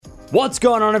What's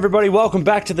going on, everybody? Welcome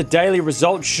back to the Daily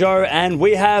Results Show, and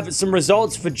we have some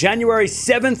results for January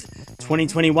 7th,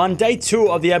 2021, day 2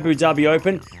 of the Abu Dhabi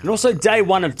Open, and also day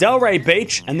 1 of Delray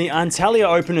Beach and the Antalya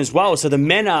Open as well. So the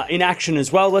men are in action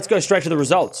as well. Let's go straight to the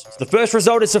results. So the first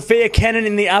result is Sofia Kenin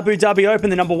in the Abu Dhabi Open.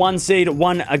 The number 1 seed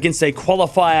won against a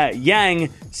qualifier, Yang,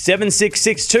 7-6,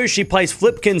 6-2. She plays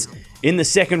Flipkins in the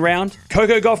second round.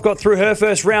 Coco Gauff got through her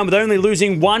first round with only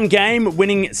losing 1 game,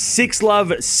 winning 6-love,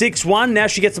 6-1. Now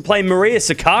she gets to play Maria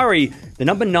Sakkari, the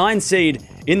number 9 seed,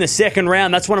 in the second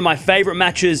round. That's one of my favorite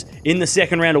matches in the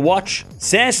second round to watch.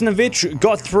 Sasnovich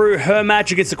got through her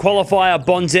match against the qualifier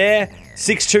Bondaire,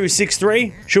 6-2,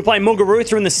 6-3. She'll play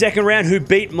Muguruza in the second round, who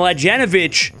beat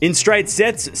Mladenovic in straight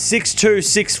sets, 6-2,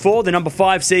 6-4. The number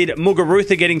 5 seed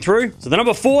Muguruza getting through. So the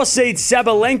number 4 seed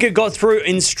Sabalenka got through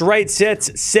in straight sets,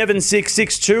 7-6,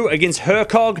 6-2 against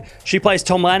Hercog. She plays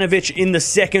Tomljanovic in the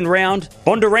second round.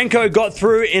 Bondarenko got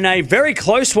through in a very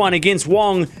close one against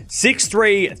Wong,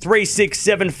 6-3,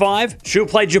 3-6, 7-5. She'll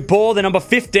play Jabeur, the number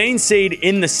 15 seed,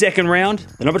 in the second round.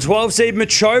 The number 12 seed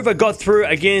Machova got through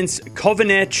against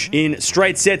Kovanic in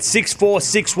straight sets, 6-4,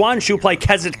 6-1. She'll play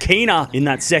Kasatkina in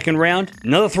that second round.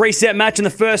 Another 3-set match in the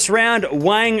first round.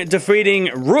 Wang defeating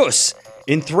Rus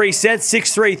in 3 sets,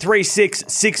 6-3, 3-6,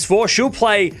 6-4. She'll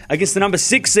play against the number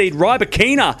 6 seed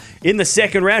Rybakina in the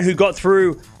second round, who got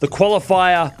through the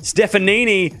qualifier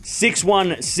Stefanini,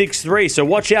 6-1, 6-3. So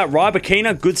watch out,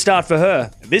 Rybakina, good start for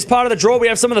her. This part of the draw, we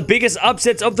have some of the biggest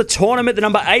upsets of the tournament. The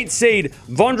number 8 seed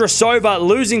Vondrasova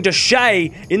losing to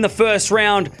Shea in the first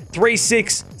round,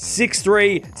 3-6,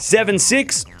 6-3,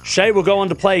 7-6. Shea will go on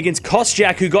to play against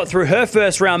Kostyuk, who got through her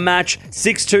first round match,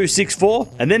 6-2,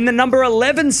 6-4. And then the number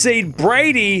 11 seed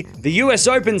Brady, the US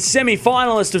Open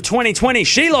semi-finalist of 2020,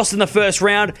 she lost in the first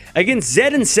round against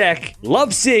Zedinsek,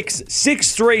 love 6,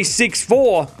 6-3,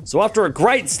 6-4. So after a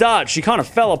great start, she kind of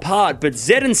fell apart, but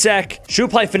Zedinsek, she'll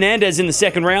play Fernandez in the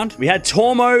second round. We had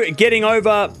Tormo getting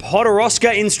over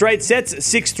Podoroska in straight sets,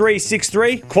 6-3,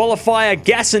 6-3. Qualifier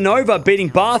Gasanova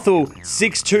beating Barthel,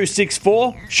 6-2,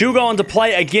 6-4. She'll go on to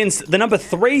play against the number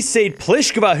 3 seed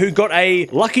Pliskova, who got a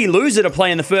lucky loser to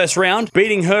play in the first round,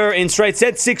 beating her in straight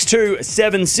sets, 6-2,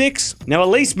 7-6. Now,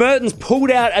 Elise Mertens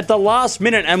pulled out at the last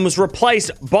minute and was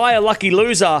replaced by a lucky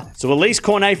loser. So Elise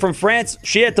Cornet from France,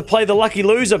 she had to play the lucky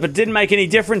loser, but didn't make any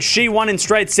difference. She won in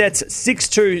straight sets,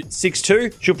 6-2,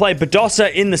 6-2. She'll play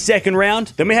Badosa in the second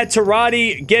round. Then we had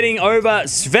Taradi getting over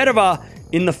Svetova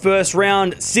in the first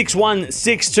round, 6-1,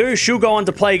 6-2. She'll go on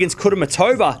to play against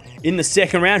Kudermetova in the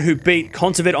second round, who beat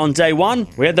Kontaveit on day 1.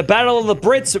 We had the Battle of the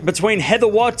Brits between Heather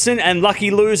Watson and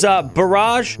lucky loser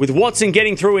Barrage, with Watson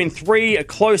getting through in 3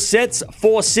 close sets,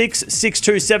 4-6,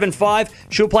 6-2, 7-5.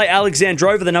 She'll play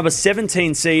Alexandrova, the number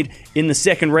 17 seed, in the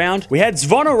second round. We had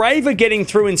Zvonareva getting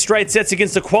through in straight sets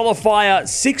against the qualifier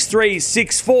 6-3,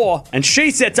 6-4, and she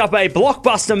sets up a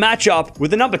blockbuster matchup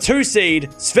with the number 2 seed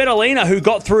Svitolina, who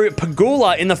got through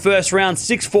Pegula in the first round,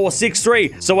 6-4,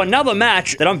 6-3. So another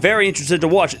match that I'm very interested to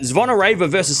watch, Zvonareva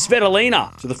versus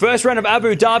Svitolina. So the first round of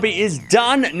Abu Dhabi is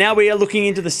done. Now we are looking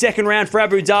into the second round for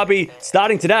Abu Dhabi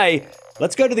starting today.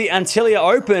 Let's go to the Antalya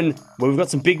Open, where we've got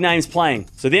some big names playing.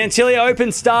 So the Antalya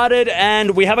Open started,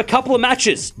 and we have a couple of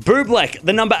matches. Bublik,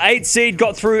 the number 8 seed,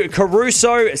 got through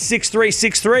Caruso, 6-3,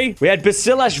 6-3. We had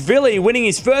Basilashvili winning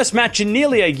his first match in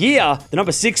nearly a year. The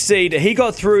number 6 seed, he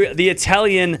got through the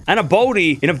Italian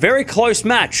Anaboldi in a very close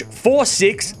match,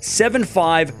 4-6,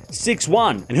 7-5,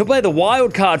 6-1. And he'll play the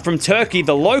wild card from Turkey,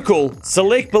 the local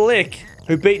Salik Balik,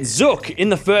 who beat Zuk in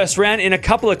the first round in a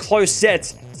couple of close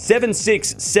sets,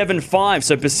 7-6, 7-5.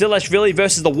 So Basilashvili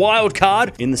versus the wild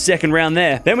card in the second round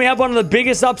there. Then we have one of the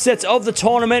biggest upsets of the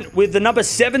tournament, with the number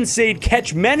 7 seed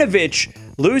Kecmanovic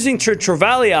losing to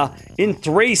Travaglia in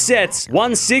 3 sets,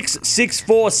 1-6, 6-4,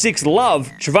 6-love.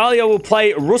 Travaglia will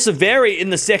play Russaveri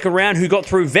in the second round, who got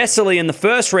through Vesely in the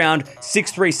first round,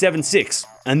 6-3, 7-6.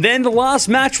 And then the last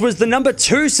match was the number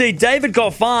 2 seed David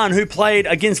Goffin, who played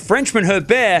against Frenchman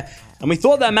Herbert. And we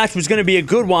thought that match was going to be a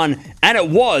good one, and it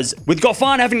was, with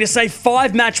Goffin having to save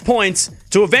 5 match points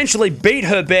to eventually beat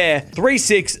Herbert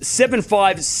 3-6,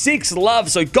 7-5, 6-love.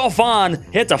 So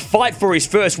Goffin had to fight for his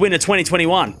first win of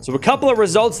 2021. So a couple of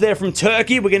results there from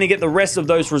Turkey. We're going to get the rest of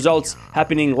those results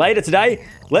happening later today.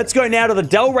 Let's go now to the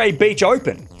Delray Beach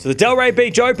Open. So the Delray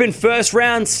Beach Open first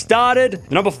round started.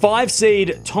 The number 5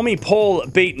 seed Tommy Paul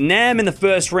beat Nam in the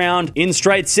first round in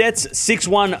straight sets,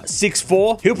 6-1,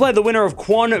 6-4. He'll play the winner of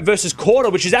Kwon versus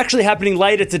Korda, which is actually happening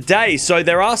later today. So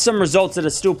there are some results that are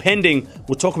still pending.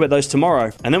 We'll talk about those tomorrow.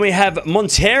 And then we have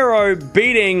Montero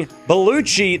beating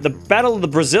Bellucci, the battle of the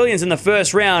Brazilians in the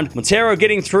first round. Montero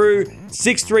getting through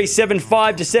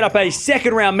 6375 to set up a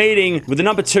second round meeting with the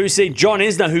number 2 seed John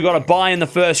Isner, who got a bye in the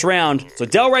first round. So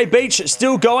Delray Beach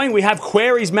still going. We have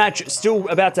Query's match still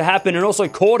about to happen, and also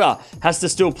Quarter has to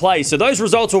still play. So those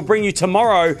results will bring you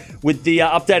tomorrow with the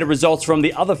updated results from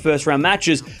the other first round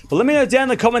matches. But let me know down in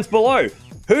the comments below,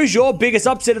 who's your biggest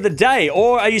upset of the day?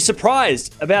 Or are you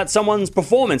surprised about someone's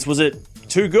performance? Was it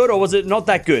too good or was it not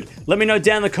that good? Let me know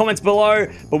down in the comments below.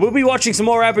 But we'll be watching some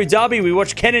more Abu Dhabi. We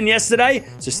watched Kenan yesterday,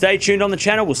 so stay tuned on the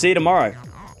channel. We'll see you tomorrow.